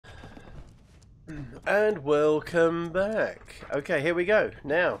And welcome back. Okay, here we go.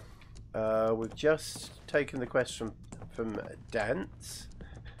 Now, we've just taken the question from Danse.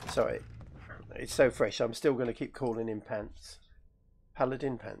 Sorry, it's so fresh. I'm still going to keep calling him Pants.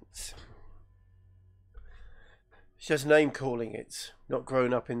 Paladin Pants. It's just name calling. It's not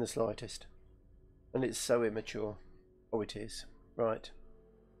grown up in the slightest. And it's so immature. Oh, it is. Right.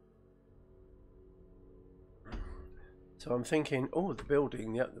 So I'm thinking, oh, the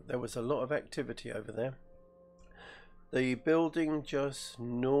building, yeah, there was a lot of activity over there. The building just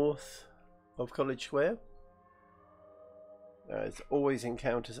north of College Square. There's always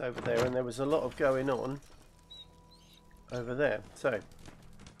encounters over there, and there was a lot of going on over there. So,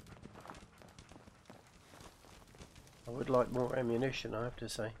 I would like more ammunition, I have to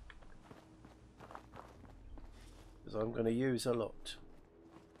say. Because I'm going to use a lot.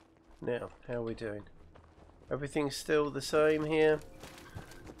 Now, how are we doing? Everything's still the same here.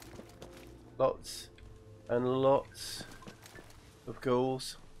 Lots and lots of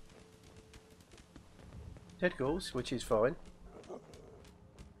ghouls. Dead ghouls, which is fine.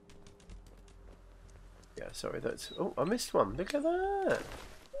 Yeah, sorry, that's... Oh, I missed one. Look at that.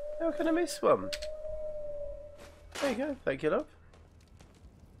 How can I miss one? There you go. Thank you, love.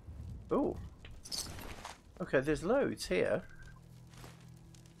 Oh. Okay, there's loads here.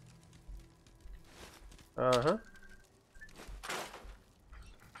 Uh-huh.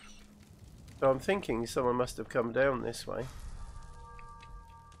 So I'm thinking someone must have come down this way.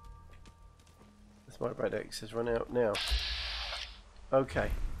 As my red X has run out now.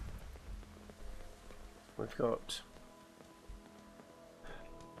 Okay. We've got...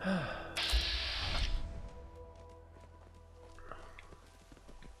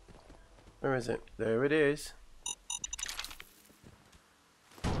 Where is it? There it is.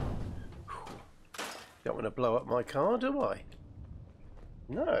 Don't want to blow up my car, do I?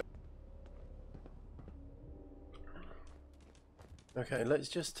 No. Okay, let's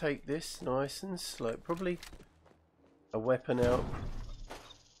just take this nice and slow. Probably a weapon out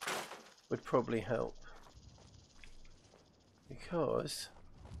would probably help. Because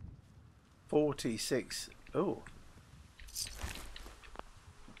 46... Oh.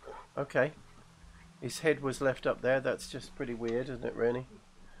 Okay. His head was left up there. That's just pretty weird, isn't it, really?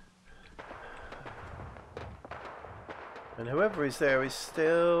 And whoever is there is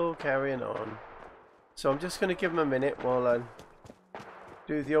still carrying on. So I'm just going to give him a minute while I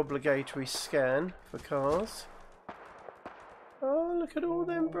do the obligatory scan for cars. Oh, look at all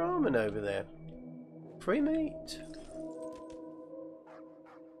them Brahmin over there. Free meat.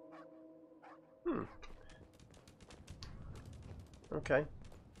 Okay.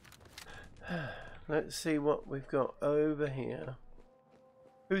 Let's see what we've got over here.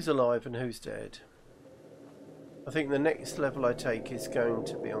 Who's alive and who's dead? I think the next level I take is going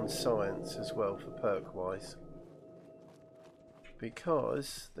to be on science as well for perk wise.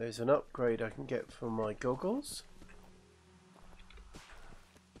 Because there's an upgrade I can get from my goggles.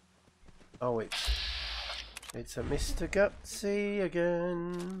 Oh, it's a Mr. Gutsy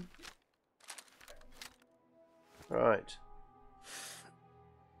again. Right.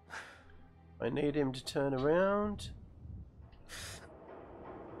 I need him to turn around.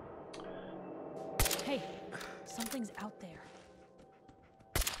 Hey, something's out there.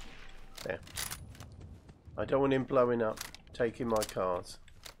 There. I don't want him blowing up, taking my cars.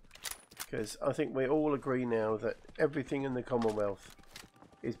 Because I think we all agree now that everything in the Commonwealth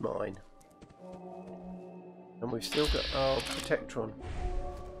is mine. And we've still got our Protectron.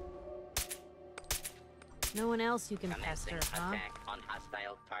 No one else you can pester, huh? Attack on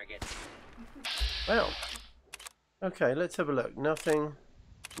hostile targets. Well. Okay, let's have a look. Nothing.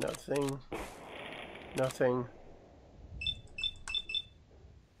 Nothing. Nothing.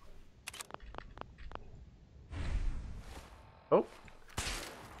 Oh.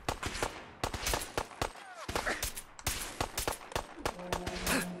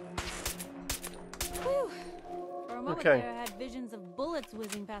 Whew. For a moment Okay. there, I had visions of bullets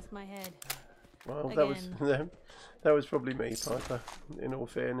whizzing past my head. Well, Again. that was probably me, Piper, in all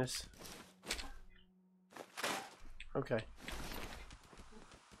fairness. Okay.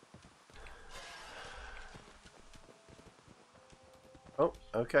 Oh,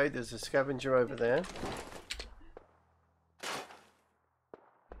 okay, there's a scavenger over there.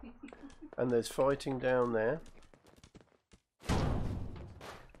 And there's fighting down there.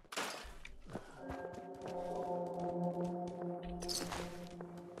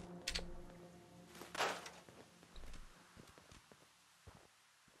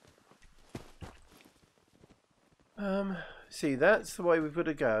 See, that's the way we've got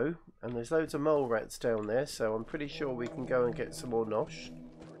to go, and there's loads of mole rats down there, so I'm pretty sure we can go and get some more nosh.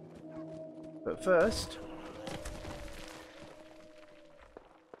 But first,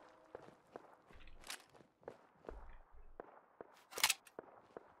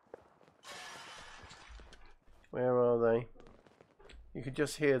 where are they? You could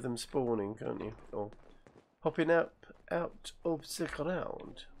just hear them spawning, can't you? Or popping up out of the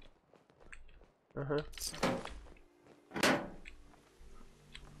ground.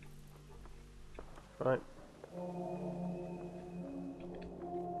 Right.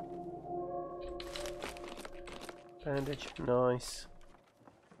 Bandage, nice.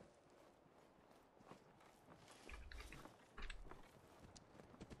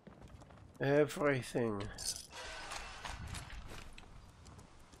 Everything.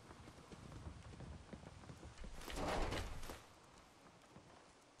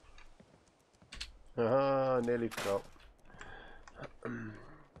 Ah, nearly forgot.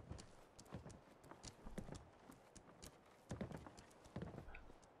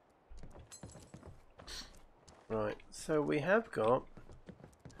 Right, so we have got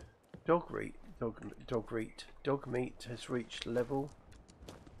dog meat has reached level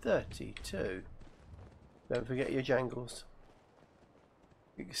 32. Don't forget your jangles.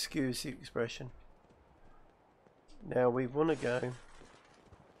 Excuse the expression. Now we want to go.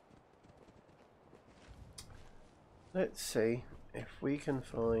 Let's see if we can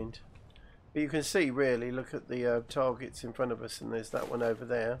find. But you can see, really, look at the targets in front of us, and there's that one over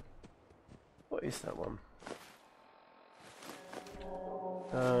there. What is that one?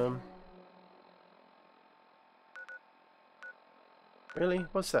 Really?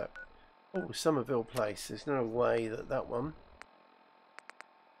 What's that? Oh, Somerville Place. There's no way that one.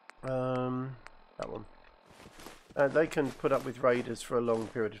 That one. They can put up with raiders for a long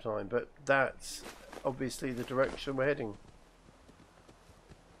period of time, but that's obviously the direction we're heading.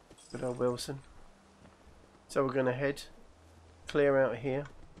 Good old Wilson. So we're going to head clear out here.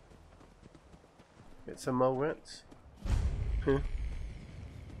 Get some mole rats.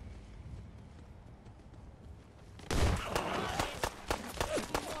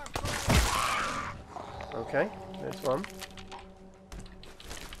 Okay, there's one.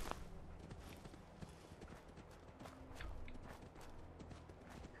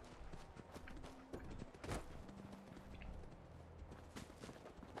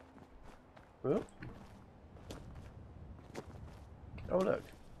 Whoop. Oh look,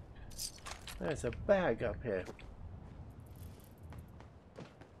 there's a bag up here.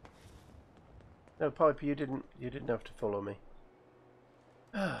 No, Piper, you didn't have to follow me.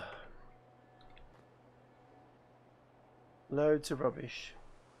 Loads of rubbish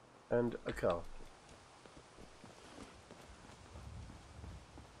and a car.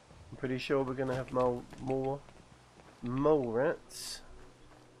 I'm pretty sure we're going to have more mole rats.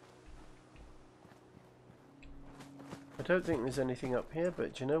 I don't think there's anything up here,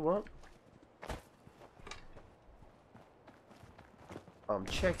 but do you know what? I'm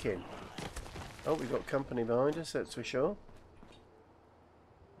checking. Oh, we've got company behind us, that's for sure.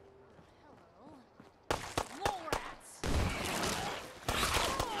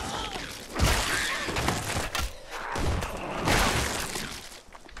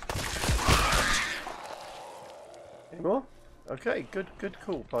 Any more? Okay, good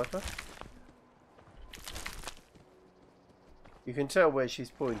call, Piper. You can tell where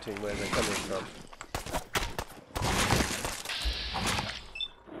she's pointing, where they're coming from.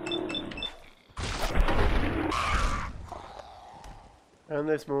 And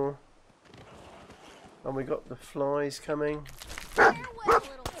there's more. And we got the flies coming.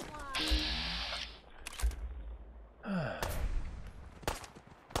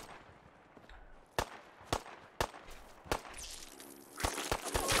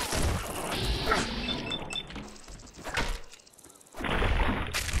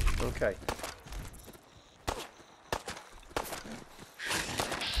 Okay.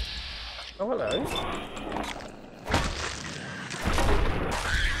 Oh, hello.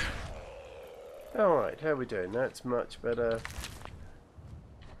 Alright, how are we doing? That's much better.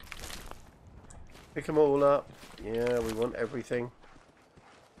 Pick them all up. Yeah, we want everything.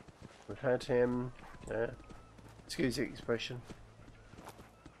 We've had him. Yeah. Excuse the expression.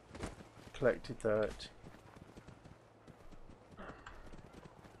 Collected that.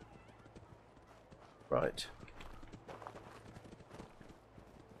 Right.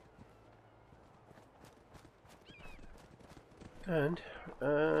 And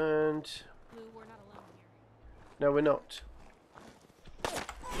Blue, we're not alone here. no, we're not.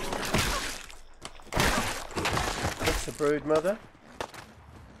 That's the brood mother.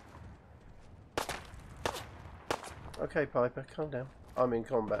 Okay, Piper, calm down. I'm in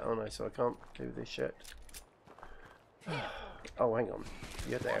combat, aren't I? So I can't do this yet. Oh, hang on.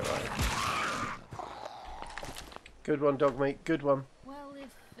 You're there, right? Good one, dog meat. Good one. Well,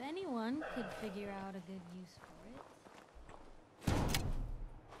 if anyone could figure out a good use for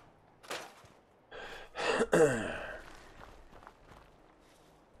it.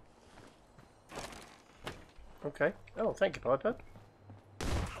 Okay. Oh, thank you, Piper.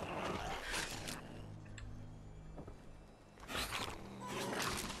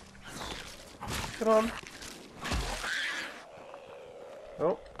 Come on.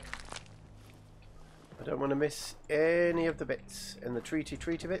 Oh. I don't want to miss any of the bits. And the treaty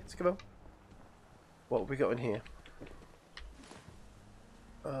bits. Come on. What have we got in here?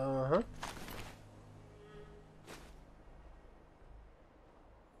 Uh-huh.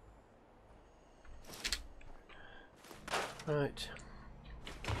 Right.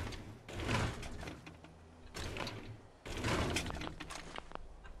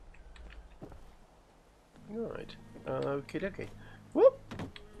 Right. Okie dokie. Whoop!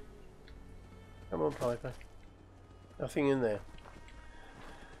 Come on, Piper. Nothing in there.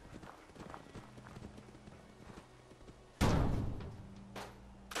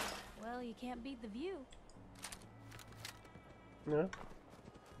 Well, you can't beat the view. No.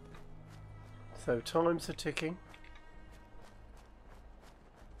 So times are ticking.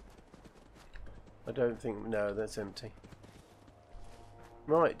 I don't think... No, that's empty.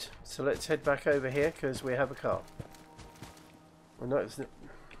 Right, so let's head back over here because we have a car. Well, no, it's not...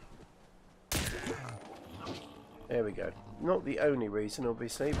 There we go. Not the only reason,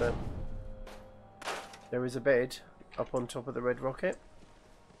 obviously, but there is a bed up on top of the red rocket.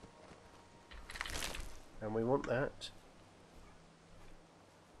 And we want that.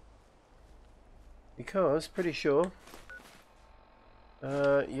 Because, pretty sure...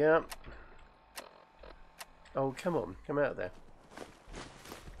 yeah. Oh, come on. Come out of there.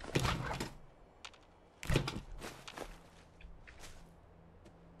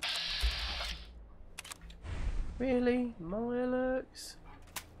 Really? My alerts?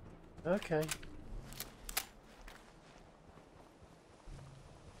 Okay.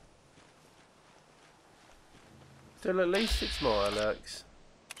 Still, at least it's my alerts.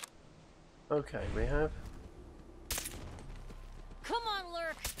 Okay, we have... Come on,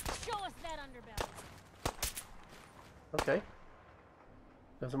 Lurk! Show us that underbelly! Okay.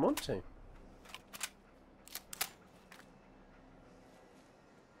 Doesn't want to.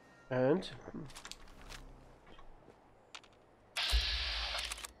 And...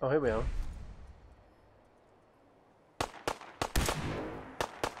 Oh, here we are.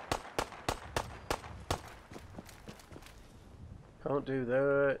 Can't do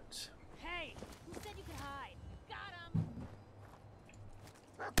that. Hey! Who said you could hide? Got him!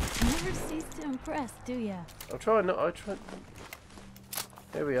 Never cease to impress, do ya? I'll try not... I try...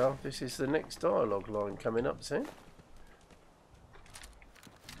 There we are. This is the next dialogue line coming up, see?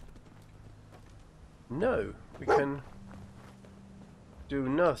 No, we can do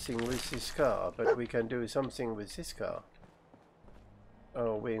nothing with this car, but we can do something with this car.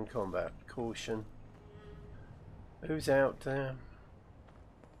 Oh, we're in combat. Caution. Who's out there?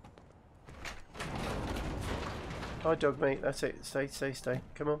 Hi, dog mate. That's it. Stay, stay, stay.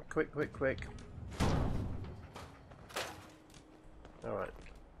 Come on. Quick, quick, quick. Alright.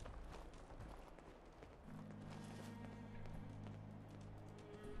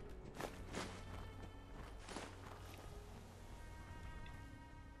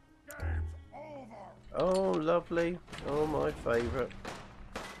 Oh, lovely. Oh, my favourite.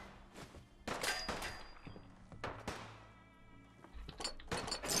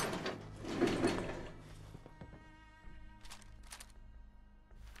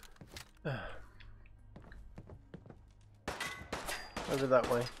 Over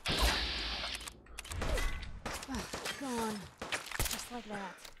that way. Gone. Just like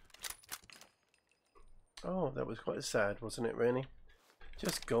that. Oh, that was quite sad, wasn't it, really?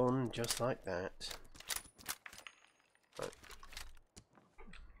 Just gone, just like that. Right.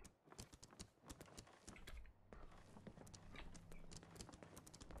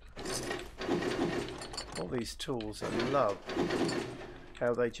 All these tools, I love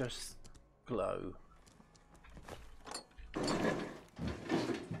how they just glow.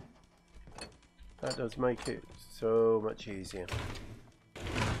 That does make it so much easier.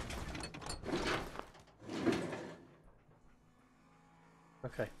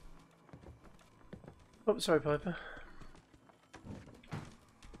 Okay. Oh, sorry, Piper.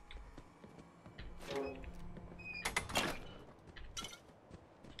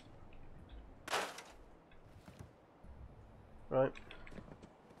 Right.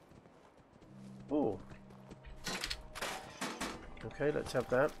 Oh. Okay, let's have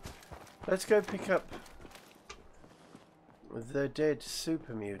that. Let's go pick up The dead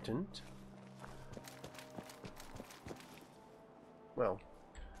super mutant. Well.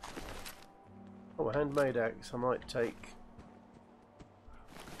 Oh, a handmade axe I might take.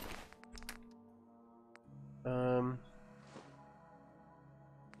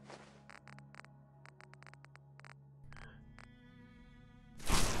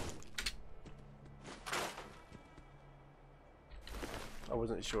 I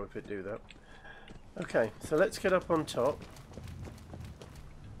wasn't sure if it'd do that. Okay, so let's get up on top.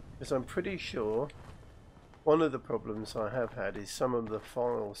 Because I'm pretty sure one of the problems I have had is some of the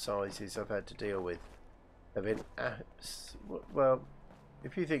file sizes I've had to deal with have been well,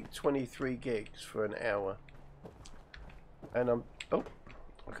 if you think 23 gigs for an hour, and oh,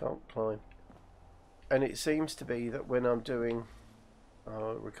 I can't climb, and it seems to be that when I'm doing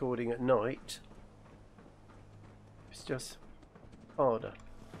recording at night, it's just harder.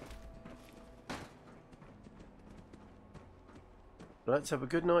 Let's have a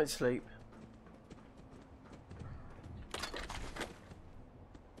good night's sleep.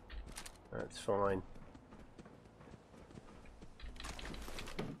 That's fine.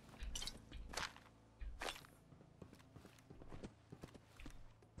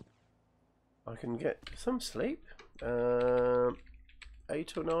 I can get some sleep. 8 or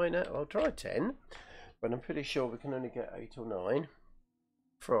 9. I'll try 10, but I'm pretty sure we can only get 8 or 9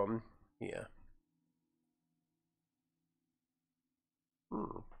 from here.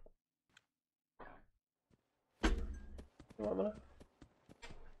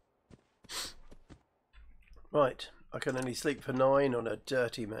 Right, I can only sleep for 9 on a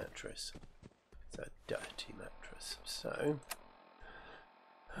dirty mattress. It's a dirty mattress. So,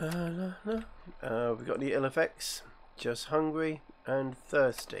 we've got any ill effects? Just hungry and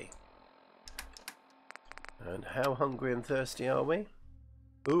thirsty. And how hungry and thirsty are we?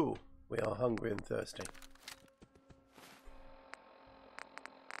 Ooh, we are hungry and thirsty.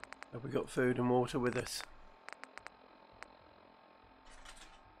 Have we got food and water with us?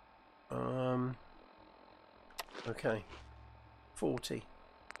 Okay, 40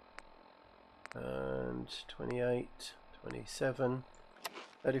 and 28, 27,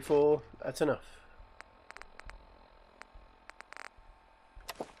 34, that's enough.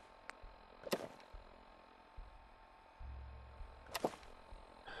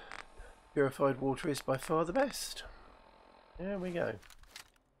 Purified water is by far the best. There we go.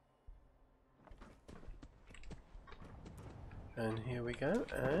 And here we go,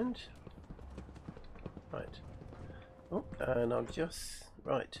 and right. Oh, and I'm just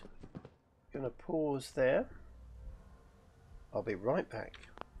right. Gonna pause there. I'll be right back.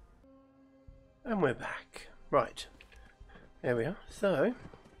 And we're back. Right. There we are. So,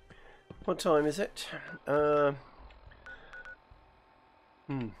 what time is it?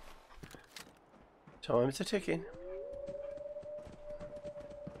 Time's a ticking.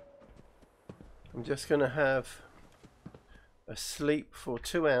 I'm just gonna have a sleep for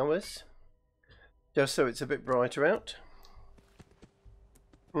 2 hours, just so it's a bit brighter out.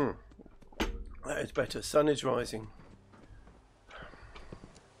 That is better. Sun is rising,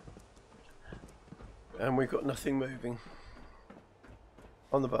 and we've got nothing moving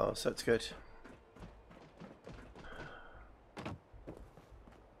on the bars. That's good.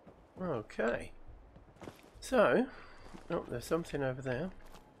 Okay, so oh, there's something over there.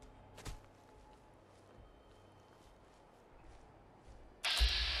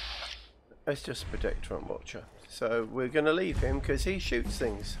 It's just a protector and watcher. So we're going to leave him because he shoots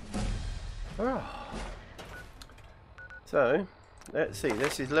things. Oh. So let's see.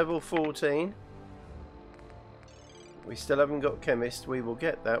 This is level 14. We still haven't got chemist. We will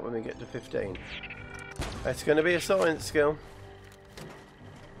get that when we get to 15. That's going to be a science skill.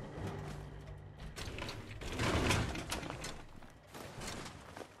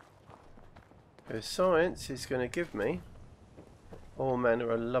 Because science is going to give me all manner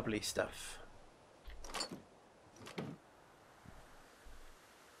of lovely stuff.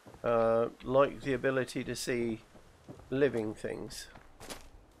 Like the ability to see living things.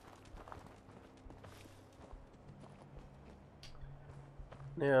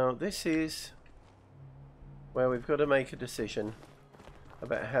 Now this is where we've got to make a decision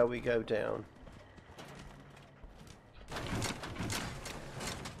about how we go down.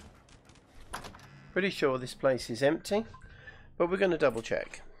 Pretty sure this place is empty, but we're going to double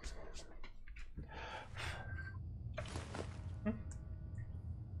check.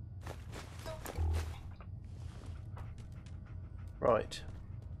 Right.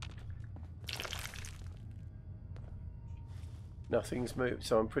 Nothing's moved,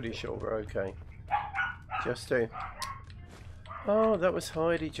 so I'm pretty sure we're okay. Just to... Oh, that was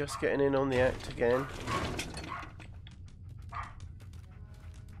Heidi just getting in on the act again.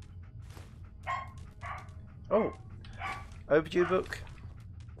 Oh, overdue book.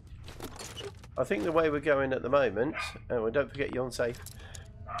 I think the way we're going at the moment, and well, don't forget you're on safe.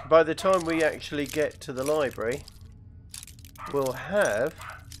 By the time we actually get to the library, we'll have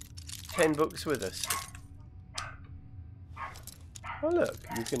 10 books with us. Oh look,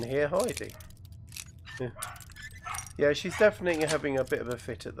 you can hear Heidi. Yeah, she's definitely having a bit of a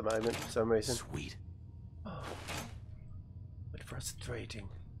fit at the moment for some reason. Sweet. Oh, but frustrating.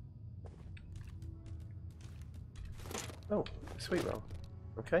 Oh, sweet roll.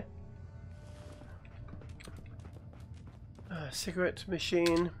 Okay. Cigarette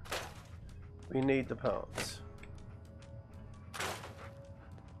machine. We need the parts.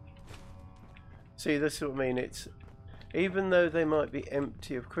 See, this is what I mean. It's even though they might be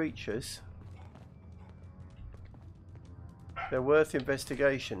empty of creatures, they're worth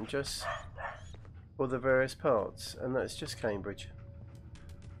investigation just for the various parts, and that's just Cambridge.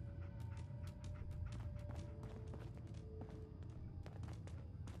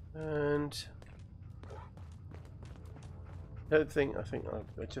 And I think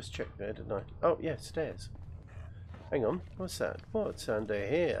I just checked there, didn't I? Oh yeah, stairs. Hang on, what's that? What's under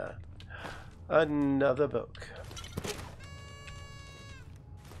here? Another book.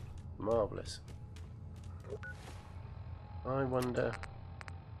 Marvellous. I wonder.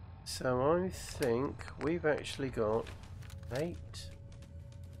 So I think we've actually got 8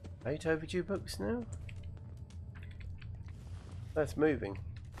 overdue books now. That's moving.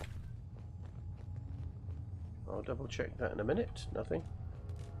 I'll double check that in a minute. Nothing.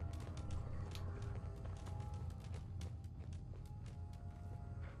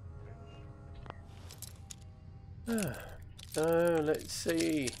 So let's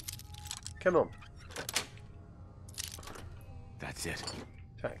see. Come on. That's it.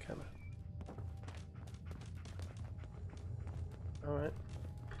 Attack hammer. Alright.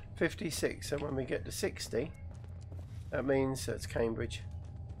 56. So when we get to 60, that means that's Cambridge.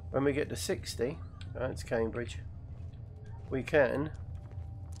 When we get to 60, that's Cambridge. We can.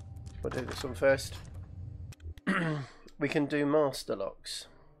 We'll do this one first. We can do master locks.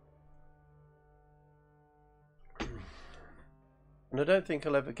 And I don't think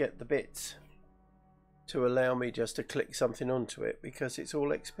I'll ever get the bits to allow me just to click something onto it because it's all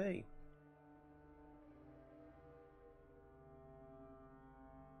XP.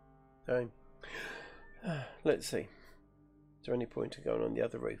 So, let's see. Is there any point in going on the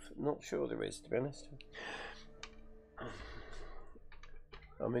other roof? Not sure there is, to be honest.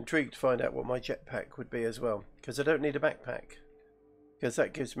 I'm intrigued to find out what my jetpack would be as well, because I don't need a backpack, because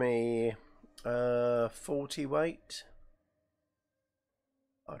that gives me 40 weight.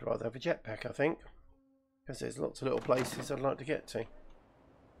 I'd rather have a jetpack, I think, because there's lots of little places I'd like to get to.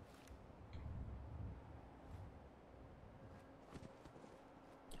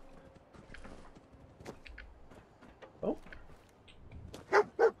 Oh,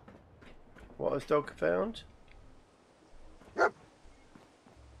 what has dog found?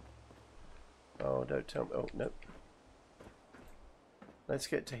 Oh, don't tell me. Oh, no. Let's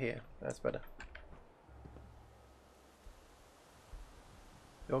get to here. That's better.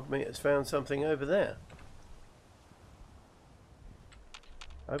 Dog meat has found something over there.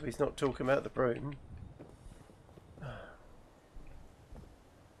 I hope he's not talking about the broom.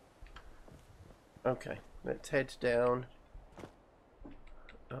 Okay, let's head down.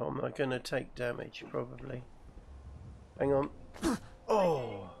 Oh, am I going to take damage? Probably. Hang on.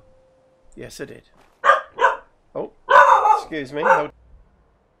 Oh! Yes, I did. Oh, excuse me. Hold.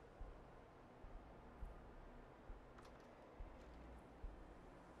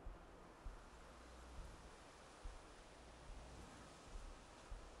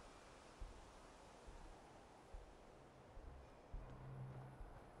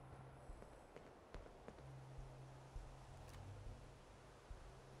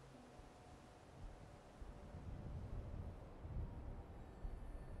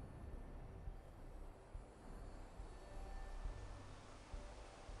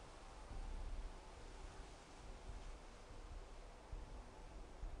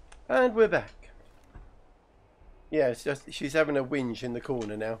 And we're back. Yeah, it's just she's having a whinge in the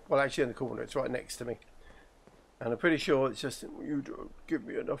corner now. Well, actually in the corner, it's right next to me. And I'm pretty sure it's just, you don't give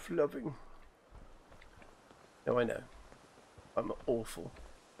me enough loving. No, I know. I'm awful.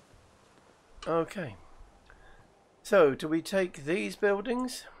 Okay. So, do we take these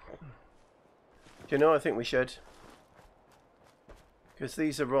buildings? Do you know, I think we should. Because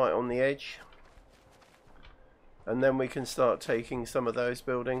these are right on the edge. And then we can start taking some of those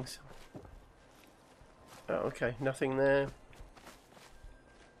buildings. Oh, okay, nothing there.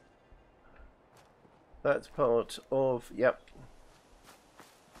 That's part of, yep,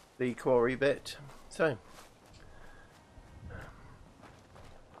 the quarry bit. So,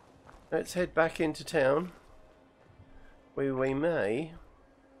 Let's head back into town, where we may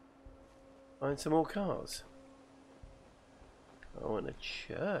find some more cars. Oh, and a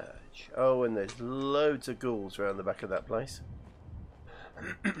church. Oh, and there's loads of ghouls around the back of that place.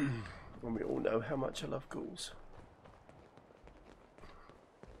 And we all know how much I love ghouls.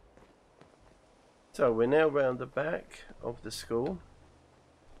 So we're now round the back of the school.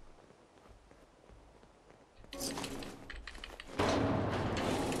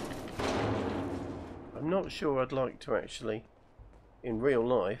 I'm not sure I'd like to actually, in real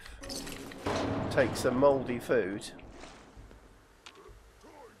life, take some mouldy food.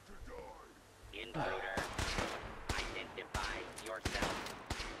 Intruder. Identify yourself.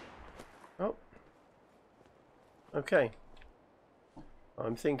 Oh. Okay.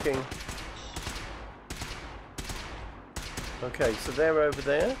 I'm thinking... Okay, so they're over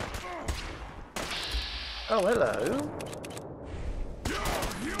there. Oh, hello.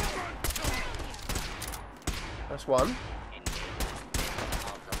 That's one.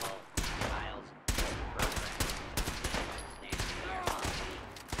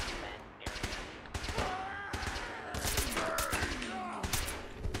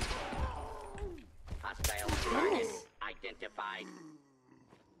 Hostile targets identified.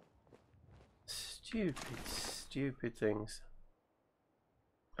 Stupid things.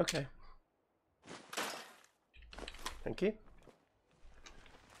 Okay. Thank you.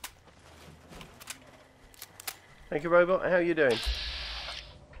 Thank you, robot. How are you doing?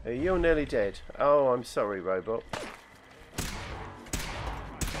 You're nearly dead. Oh, I'm sorry, robot.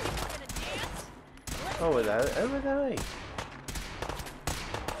 Oh, hello. Who are they?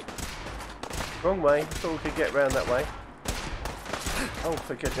 Wrong way. Thought we could get round that way. Oh,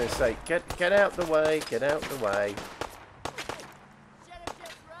 for goodness sake. Get out the way. Get out the way.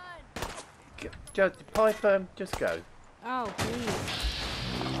 Just, Piper, just go. Oh, please.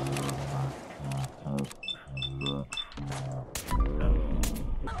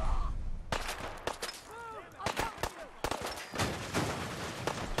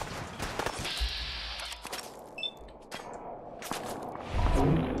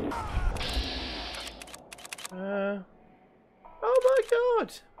 Oh my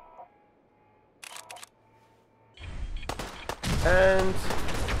god! And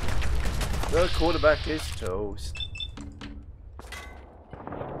the quarterback is toast.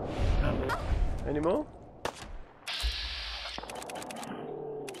 Any more?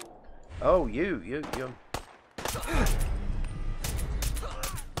 Oh, you.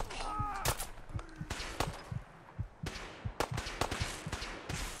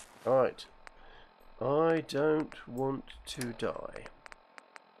 Alright. I don't want to die.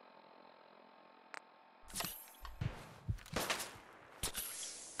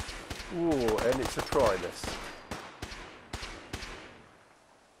 Ooh, and it's a Primus.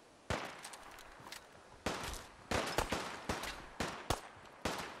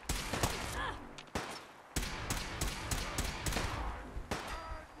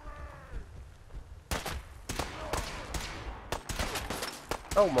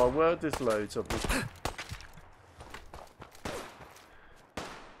 Oh my word, there's loads of them.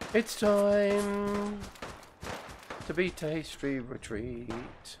 It's time to be tasty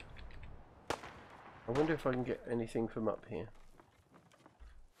retreat. I wonder if I can get anything from up here.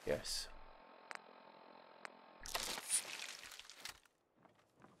 Yes.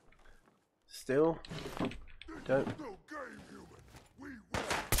 Still don't.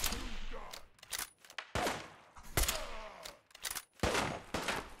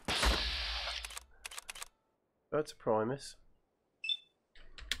 That's a Primus.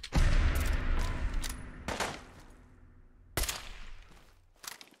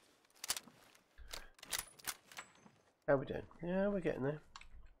 How we doing? Yeah, we're getting there.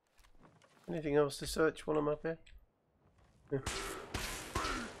 Anything else to search while I'm up here? Yeah.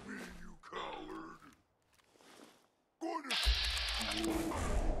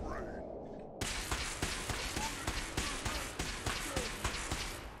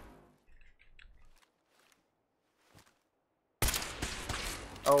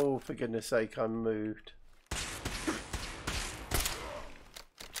 Oh, for goodness sake, I moved.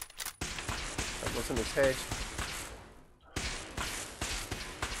 That wasn't his head.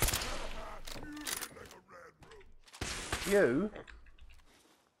 You?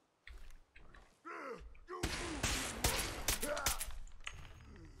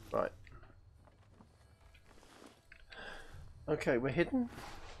 Right. Okay, we're hidden.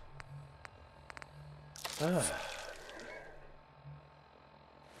 Ah.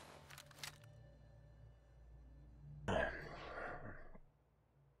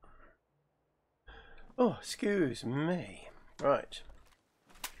 Oh, excuse me. Right.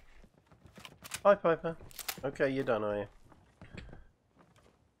 Hi, Piper. Okay, you're done, are you?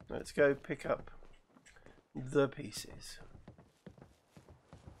 Let's go pick up the pieces.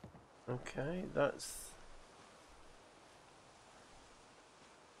 Okay, that's...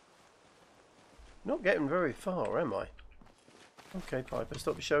 Not getting very far, am I? Okay, Piper,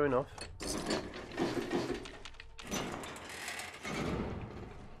 stop showing off.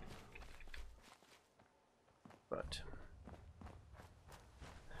 Right.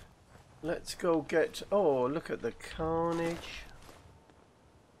 Let's go get... Oh, look at the carnage.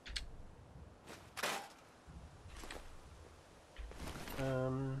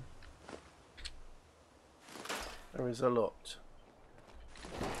 There is a lot.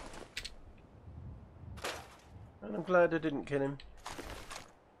 And I'm glad I didn't kill him.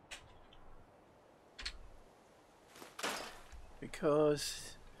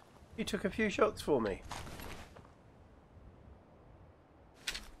 Because he took a few shots for me.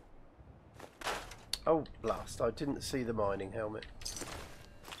 Oh, blast. I didn't see the mining helmet.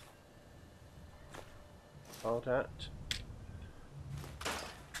 Hard hat.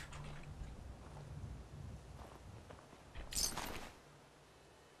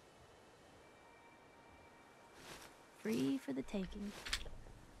 Free for the taking.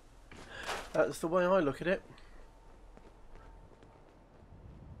 That's the way I look at it.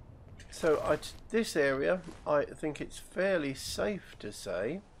 So this area, I think it's fairly safe to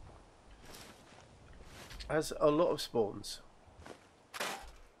say, has a lot of spawns.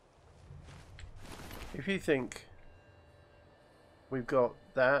 If you think we've got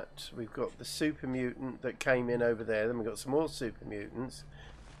that, we've got the super mutant that came in over there, then we've got some more super mutants,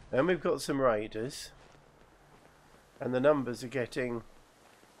 then we've got some raiders, and the numbers are getting,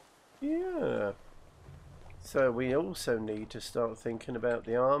 yeah. So we also need to start thinking about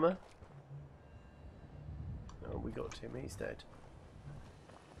the armour. Oh, we got him, he's dead.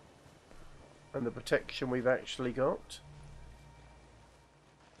 And the protection we've actually got.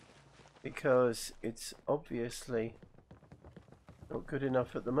 Because it's obviously not good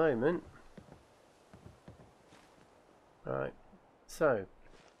enough at the moment. Right, so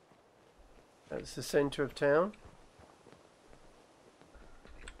that's the centre of town.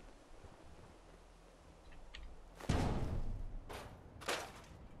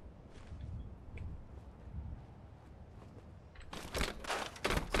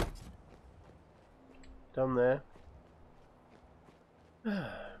 Done there.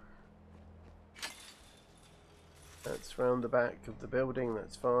 That's round the back of the building,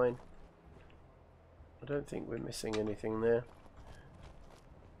 that's fine. I don't think we're missing anything there.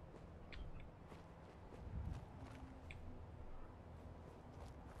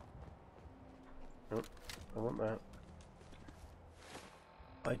 Oh, I want that.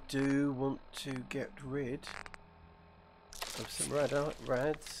 I do want to get rid of some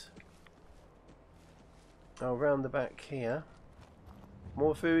rads. Oh, round the back here.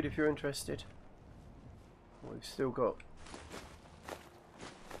 More food if you're interested. We've still got...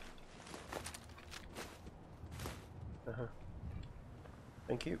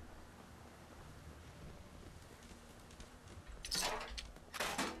 Thank you.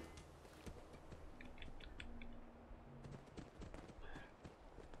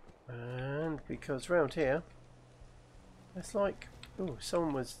 And because round here, it's like... Oh,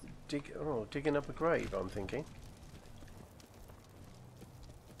 someone was digging up a grave, I'm thinking.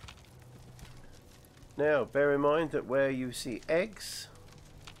 Now, bear in mind that where you see eggs,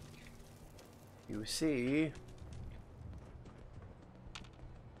 you see...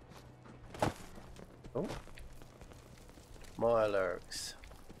 Oh, Mirelurks.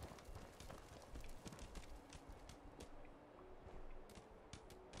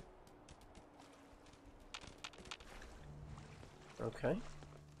 Okay,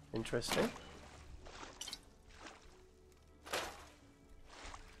 interesting.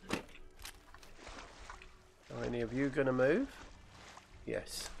 Are any of you going to move?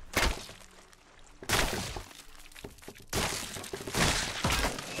 Yes.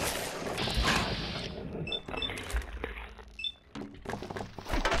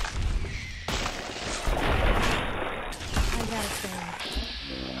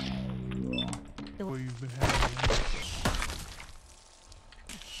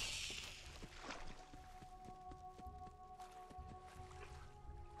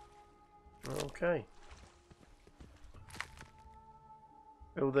 Okay.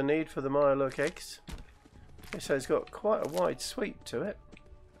 Feel the need for the Mirelurk eggs. This has got quite a wide sweep to it.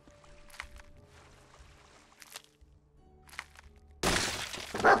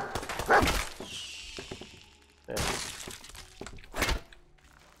 There.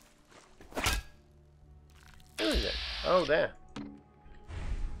 Where is it? Oh, there.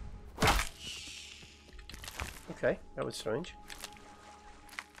 Okay, that was strange.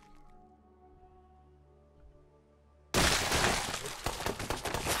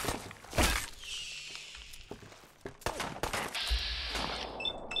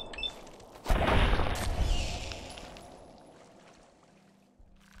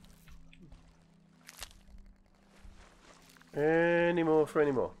 Any more for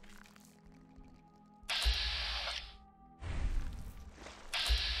any more?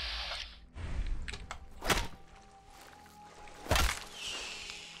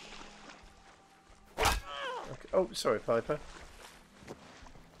 Okay. Oh, sorry, Piper.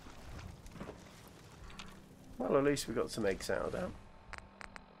 Well, at least we got some eggs out of that.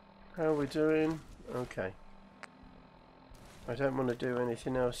 How are we doing? Okay. I don't want to do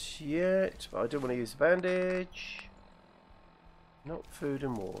anything else yet, but I do want to use the bandage. Not food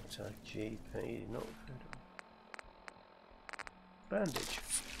and water. GP, not food and bandage.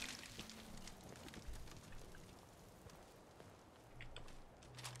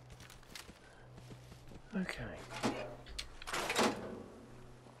 Okay.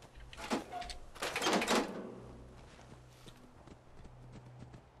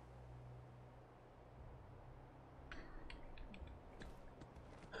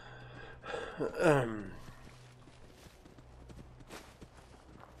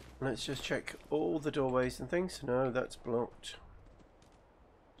 Let's just check all the doorways and things. No, that's blocked.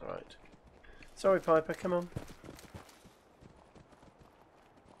 Right. Sorry, Piper, come on.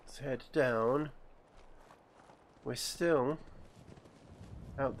 Let's head down. We're still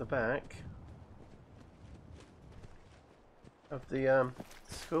out the back of the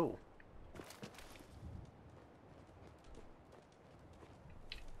school.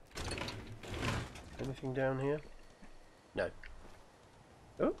 Anything down here? No.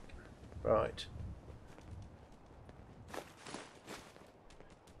 Oh, right.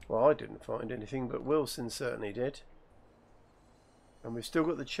 Well, I didn't find anything, but Wilson certainly did. And we've still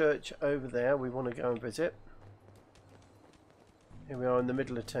got the church over there we want to go and visit. Here we are in the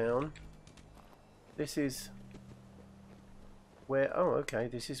middle of town. This is where... Oh, okay,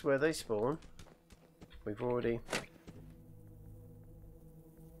 this is where they spawn. We've already...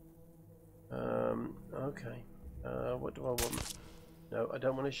 okay. What do I want? No, I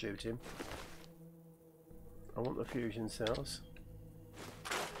don't want to shoot him. I want the fusion cells.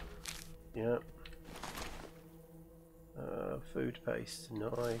 Yeah. Food paste,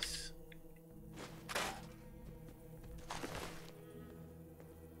 nice.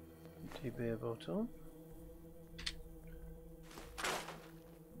 Empty beer bottle.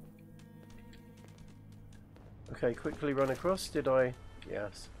 Okay, quickly run across. Did I?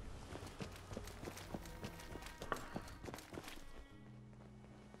 Yes.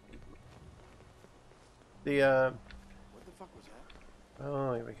 The What the fuck was that?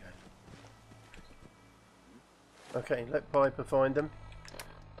 oh, here we go. Okay, let Piper find them.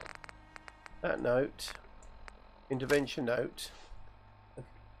 That note, intervention note.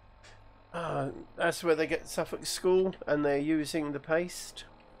 That's where they get Suffolk School, and they're using the paste.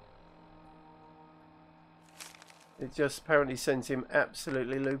 It just apparently sends him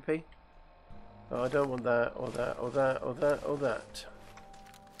absolutely loopy. Oh, I don't want that, or that, or that, or that, or that.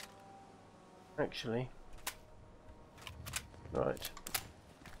 Actually. Right.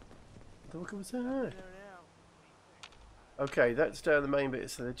 What the fuck was that? Okay, that's down the main bit,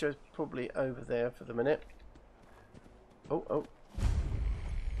 so they're just probably over there for the minute. Oh, oh.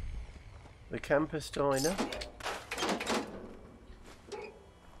 The campus diner.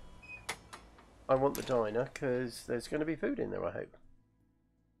 I want the diner because there's going to be food in there, I hope.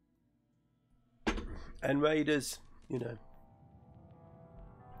 And raiders, you know.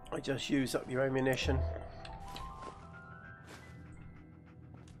 I just use up your ammunition.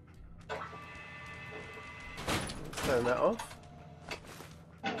 Let's turn that off.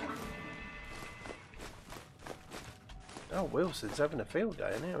 Oh, Wilson's having a field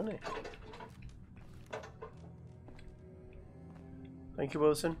day in here, isn't he? Thank you,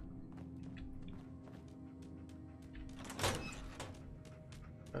 Wilson.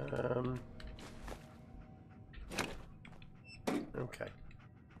 Okay.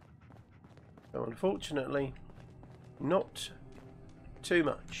 So unfortunately, not too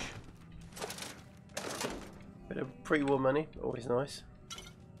much. Bit of pre-war money, always nice.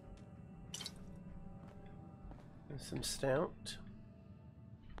 And some stout.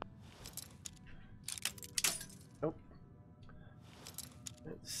 Oh.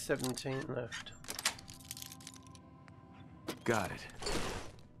 That's 17 left. Got it.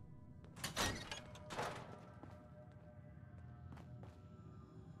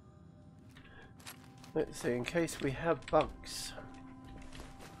 Let's see, in case we have bugs.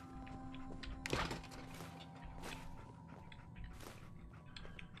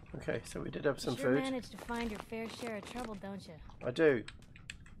 Okay, so we did have some You sure food. manage to find your fair share of trouble, don't you? I do.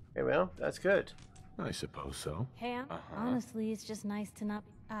 Here we are. That's good. I suppose so. Hey, honestly, it's just nice to not.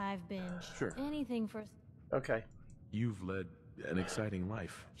 I've been Sure. anything for. Okay. You've led an exciting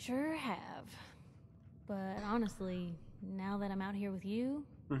life. Sure have. But honestly, now that I'm out here with you,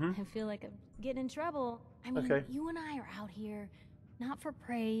 I feel like I'm getting in trouble. I mean, Okay. you and I are out here, not for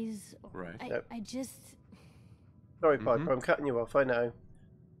praise. Right. Yep. I just. Sorry, Piper. I'm cutting you off. I know.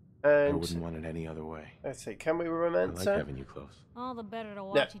 I And wouldn't want it any other way. let's see. Can we I romance like her? having you close. All the better to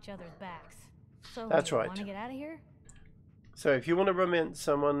watch each other's backs. So, That's right. Want to get out of here? So if you want to romance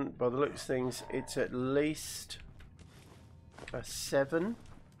someone, by the looks of things, it's at least a 7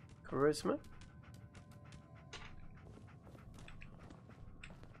 charisma.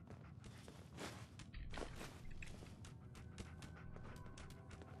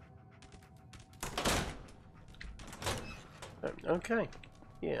 Okay,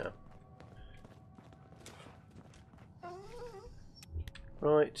 yeah.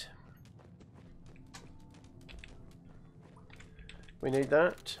 Right. We need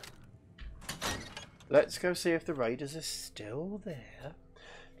that. Let's go see if the raiders are still there.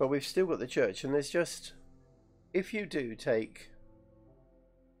 But we've still got the church, and there's just... If you do take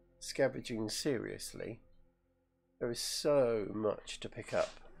scavenging seriously, there is so much to pick up.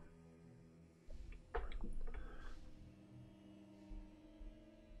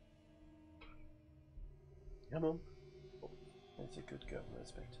 Come on. Oh, there's a good girl,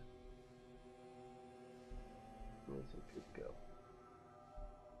 that's better. There's a good girl.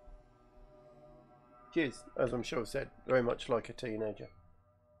 She is, as I'm sure said, very much like a teenager.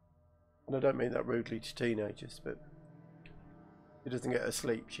 And I don't mean that rudely to teenagers, but she doesn't get her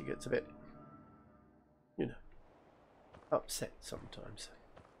sleep. She gets a bit, you know, upset sometimes.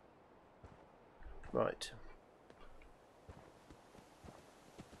 Right.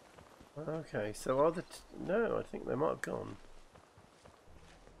 Okay, so are the... no, I think they might have gone.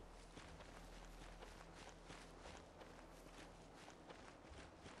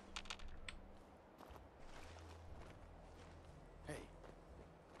 Hey.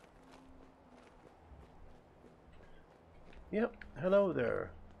 Yep, hello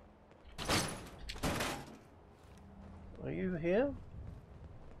there. Are you here?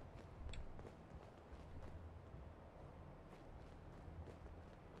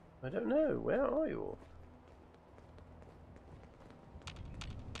 I don't know. Where are you all?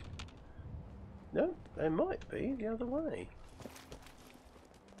 No, they might be the other way.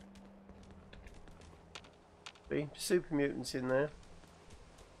 Be super mutants in there.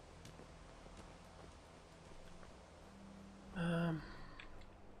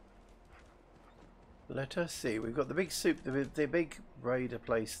 Let us see. We've got the big the big raider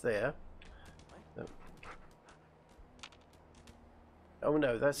place there. Oh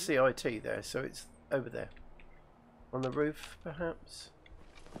no, that's CIT there, so it's over there. On the roof, perhaps?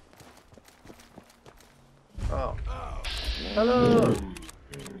 Oh. Hello!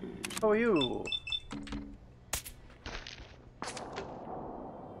 How are you? It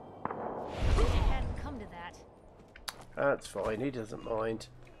hadn't come to that. That's fine, he doesn't mind.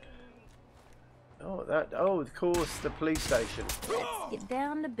 Oh, of course, the police station. Let's get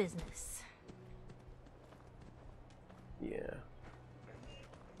down to business. Yeah.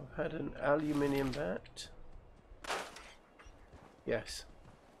 I've had an aluminium bat. Yes.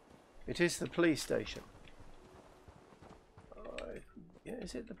 It is the police station. Yeah,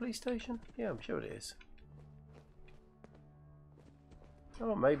 is it the police station? Yeah, I'm sure it is.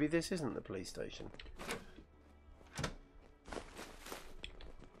 Oh, maybe this isn't the police station.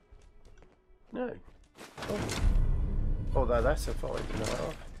 No. Oh. Although that's a find and a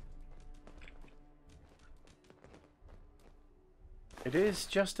half. It is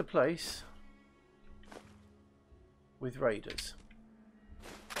just a place with raiders.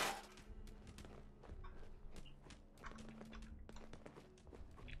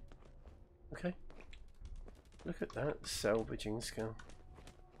 Okay. Look at that salvaging skill.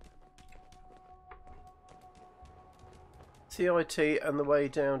 CIT and the way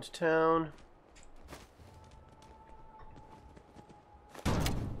down to town.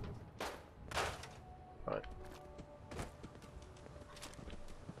 Right.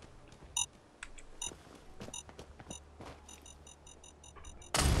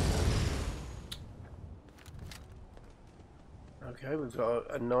 Okay, we've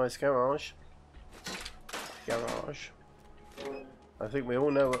got a nice garage. I think we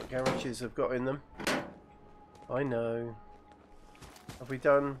all know what garages have got in them. I know. Have we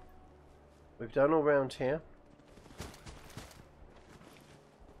done... We've done all round here.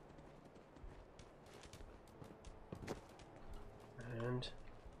 And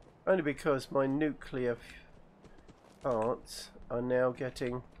Only because my nuclear parts are now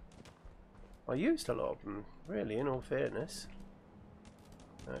getting... I used a lot of them, really, in all fairness.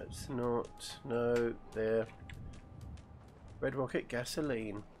 That's not... No, there. Red rocket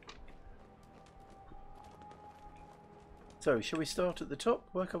gasoline. So, shall we start at the top,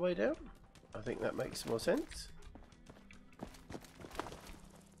 work our way down? I think that makes more sense.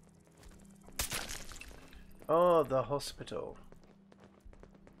 Ah, the hospital.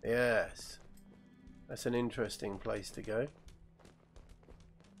 Yes. That's an interesting place to go.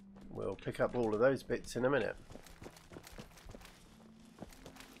 We'll pick up all of those bits in a minute.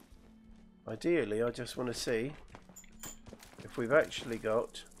 Ideally, I just want to see if we've actually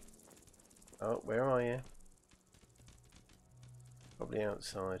got... Oh, where are you? Probably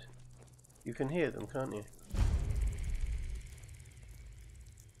outside. You can hear them, can't you?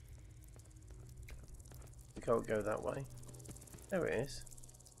 You can't go that way. There it is.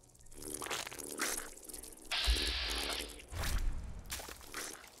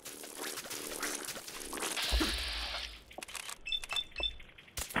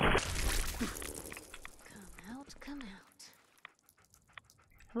 Come out.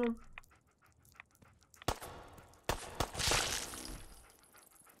 Come on.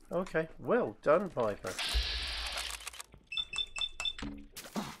 Okay, well done, Piper.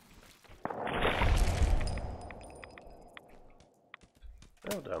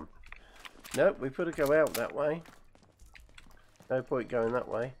 Well done. Nope, we've got to go out that way. No point going that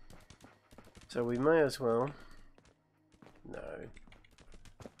way. So we may as well... No.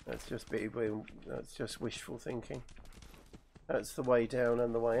 That's just wishful thinking. That's the way down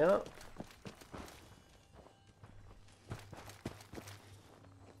and the way up.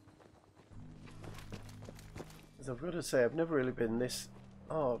 As I've got to say, I've never really been this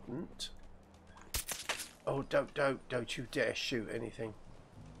ardent. Oh, don't you dare shoot anything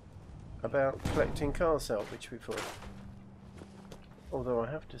about collecting car salvage before. Although I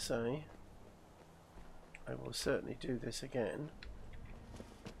have to say, I will certainly do this again.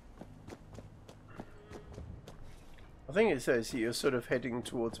 I think it says you're sort of heading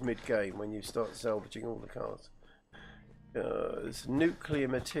towards mid-game when you start salvaging all the cars. Nuclear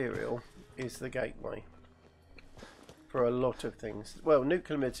material is the gateway for a lot of things. Well,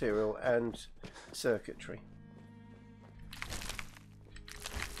 nuclear material and circuitry.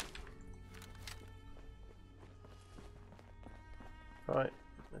 Right,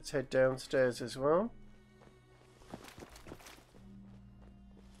 let's head downstairs as well.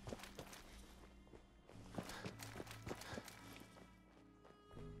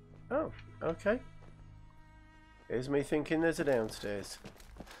 Oh, okay. Here's me thinking there's a downstairs.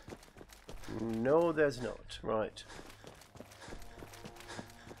 No, there's not. Right.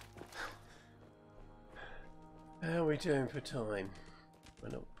 How are we doing for time? We're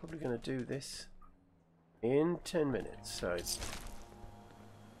not probably going to do this in 10 minutes, so...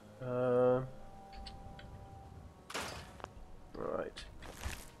 right.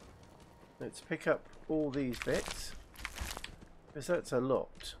 Let's pick up all these bits, because that's a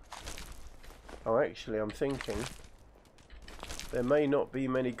lot. Oh, actually, I'm thinking there may not be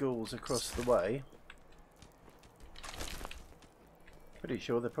many ghouls across the way. Pretty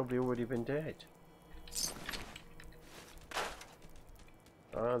sure they've probably already been dead.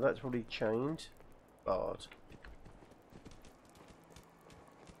 That's probably chained. Barred.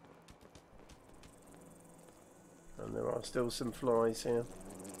 And there are still some flies here.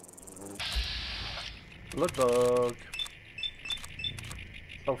 Blood bug.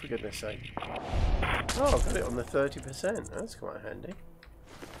 Oh, for goodness sake. Oh, I've got it on the 30%. That's quite handy.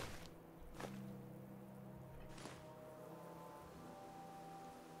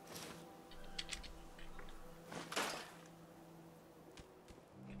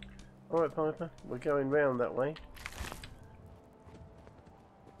 Alright, Piper. We're going round that way.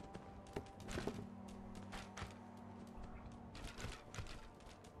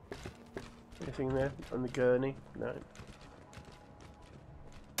 Anything there on the gurney? No.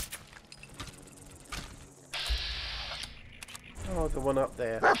 Oh, the one up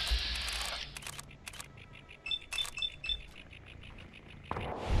there.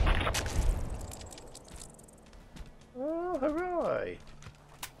 Oh, hooray!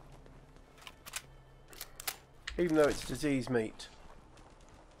 Even though it's disease meat.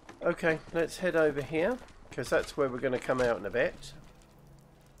 Okay, let's head over here, because that's where we're going to come out in a bit.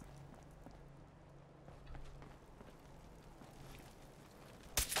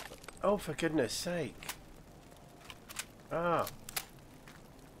 Oh, for goodness sake. Ah.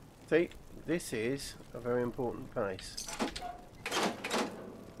 See, this is a very important place.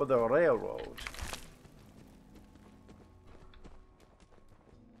 For the railroad.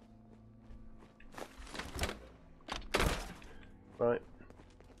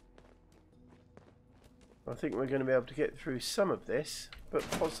 I think we're going to be able to get through some of this, but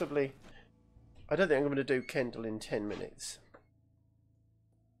possibly... I don't think I'm going to do Kendall in 10 minutes.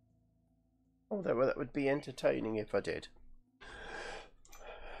 Although that would be entertaining if I did.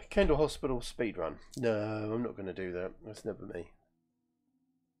 Kendall Hospital speedrun. No, I'm not going to do that. That's never me.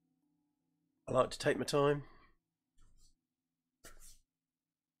 I like to take my time.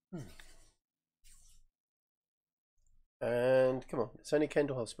 And come on, it's only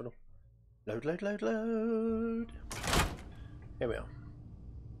Kendall Hospital. Load, load, load, load. Here we are.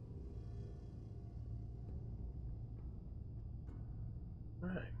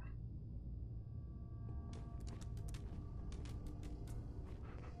 Right.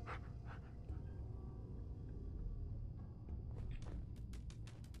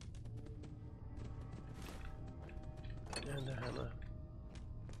 And a hammer.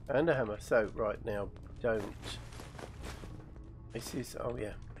 And a hammer. So, right now, don't. This is. Oh,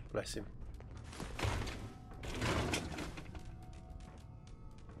 yeah. Bless him.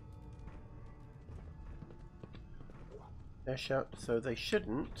 They're shut, so they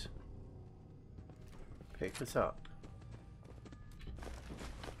shouldn't pick us up.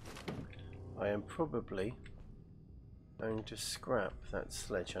 I am probably going to scrap that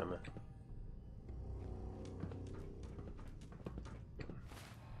sledgehammer.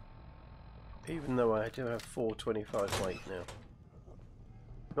 Even though I do have 425 weight now.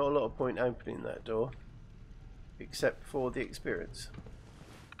 Not a lot of point opening that door, except for the experience.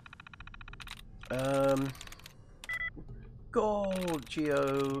 Gold,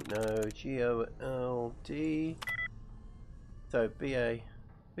 G-O-L-D. So B-A-S-E.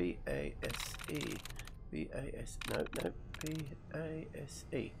 B-A-S, no,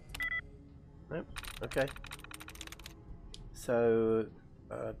 B-A-S-E. Nope, okay. So,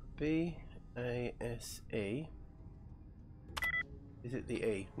 B-A-S-E. Is it the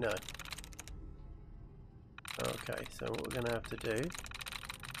E? No. Okay, so what we're going to have to do...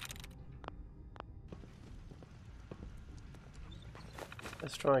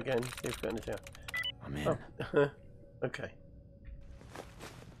 Let's try again, see if we've got anything else. I'm in. Oh, okay.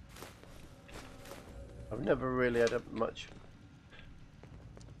 I've never really had much...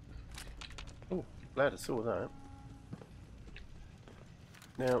 Oh, glad I saw that.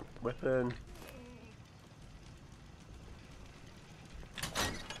 Now, weapon...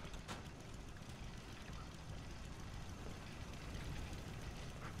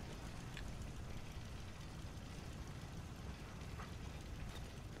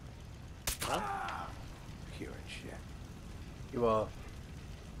 Pure shit. You are.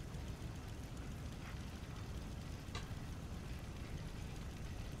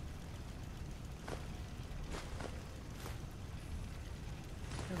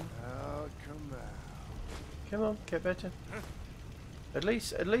 Oh, come on. Come on, get better. At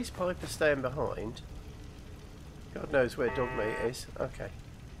least Piper's staying behind. God knows where Dogmeat is. Okay.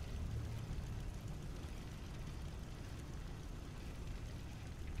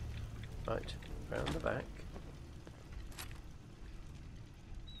 Right, round the back.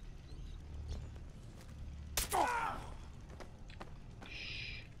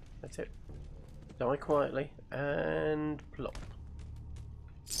 Shh. That's it. Die quietly and plop.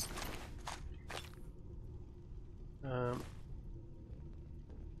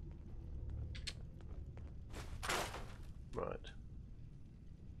 Right.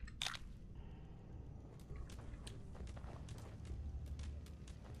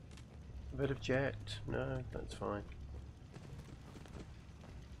 A bit of jet. No, that's fine.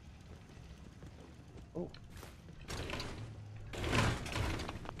 Oh.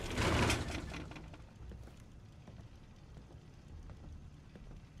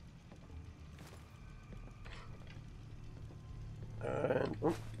 And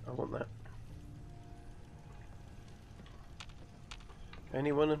oh, I want that.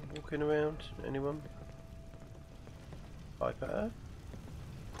 Anyone walking around? Anyone? Piper?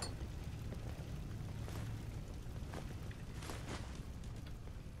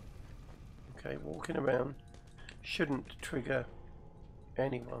 Okay, walking around shouldn't trigger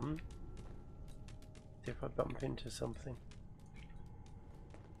anyone. See if I bump into something.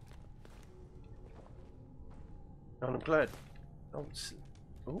 And I'm glad.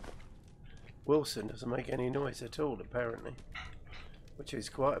 Oh, Wilson doesn't make any noise at all, apparently, which is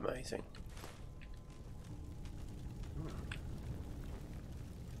quite amazing.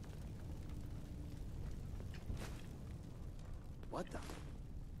 What the?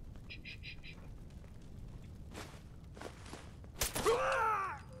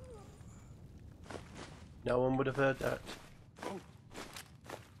 No one would have heard that.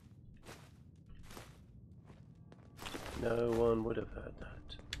 No one would have heard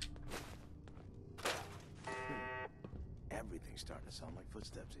that. Everything's starting to sound like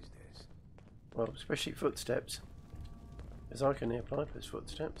footsteps these days. Well, especially footsteps. As I can hear Piper's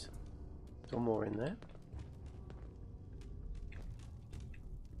footsteps. There's one more in there.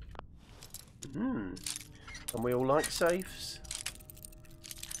 And we all like safes.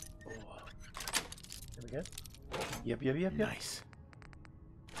 Oh. There we go. Yep. Nice.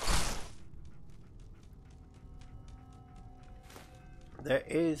 There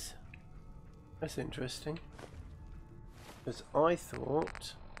is. That's interesting. Because I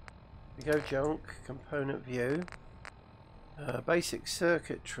thought we go junk, component view, basic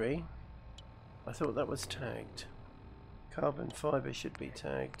circuitry. I thought that was tagged. Carbon fiber should be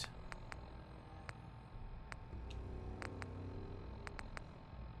tagged.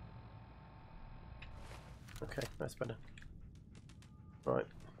 Okay, that's better. Right.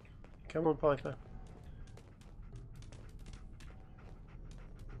 Come on, Piper.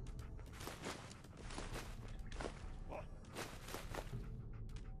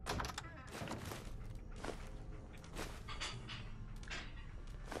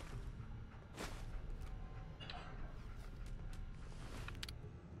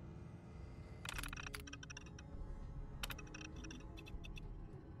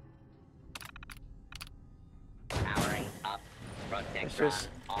 Powering up. Protectron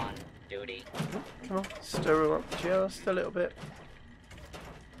on duty. Come on, stir her up just a little bit.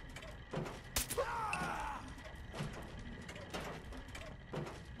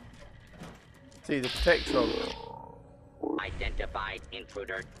 See the protectron. Identified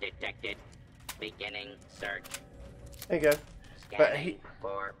intruder detected. Beginning search. There you go. But Scanning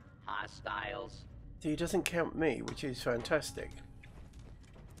for hostiles. he doesn't count me, which is fantastic.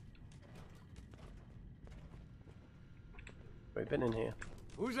 We've been in here.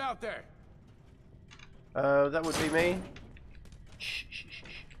 Who's out there? That would be me. Shh.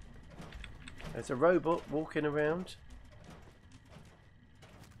 There's a robot walking around.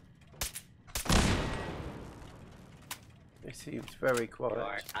 It seems very quiet.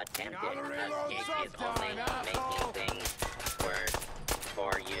 Your attempted escape is only making things worse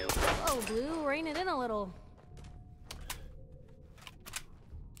for you. Whoa, Blue, rein it in a little.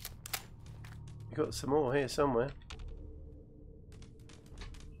 You got some more here somewhere.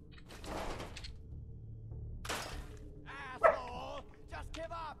 Asshole! Just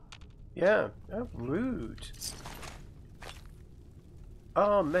give up! Yeah, how rude.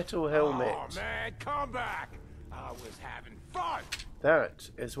 Ah, metal helmet. Oh man, come back! I was having fun! That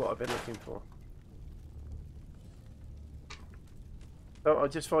is what I've been looking for. Oh, I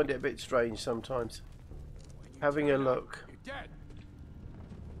just find it a bit strange sometimes. Having a look. You're dead!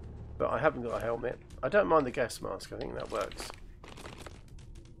 But I haven't got a helmet. I don't mind the gas mask, I think that works.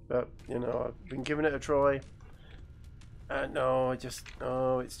 But, you know, I've been giving it a try. And no, it's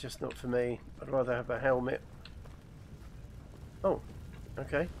just not for me. I'd rather have a helmet. Oh,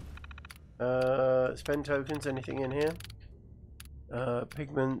 okay. Spend tokens, anything in here?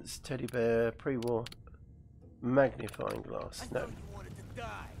 Pigments, teddy bear, pre-war, magnifying glass. No. You wanted to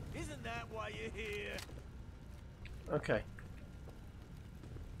die. Isn't that why you're here? Okay.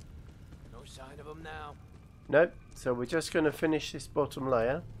 No sign of him now. Nope. So we're just going to finish this bottom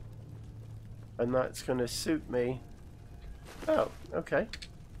layer. And that's going to suit me. Oh, okay.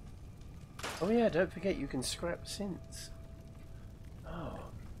 Oh yeah, don't forget you can scrap synths. Oh.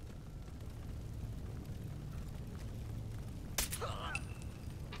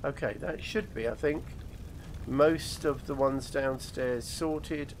 Okay, that should be, I think, most of the ones downstairs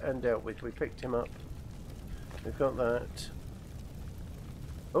sorted and dealt with. We picked him up. We've got that.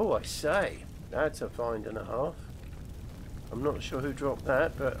 Oh, I say, that's a find and a half. I'm not sure who dropped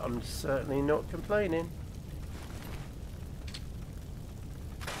that, but I'm certainly not complaining.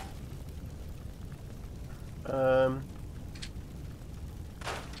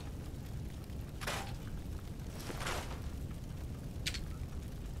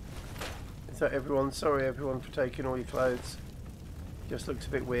 Is that everyone? Sorry everyone for taking all your clothes. Just looks a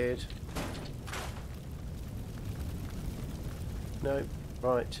bit weird. No,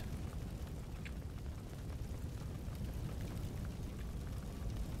 right.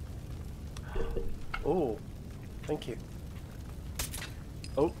 Oh, thank you.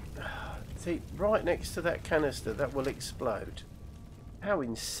 Oh, see, right next to that canister that will explode. How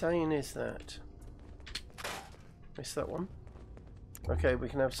insane is that? Missed that one. Okay, we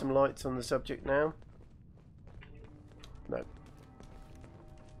can have some lights on the subject now. No.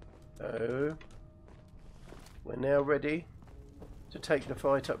 So, we're now ready to take the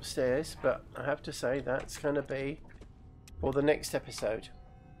fight upstairs, but I have to say that's going to be for the next episode.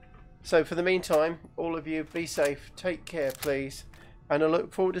 So for the meantime, all of you, be safe, take care please, and I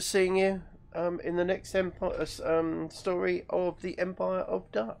look forward to seeing you in the next Empire story of the Empire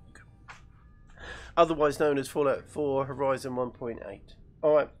of Dark, otherwise known as Fallout 4 Horizon 1.8.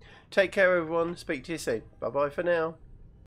 Alright, take care everyone, speak to you soon. Bye bye for now.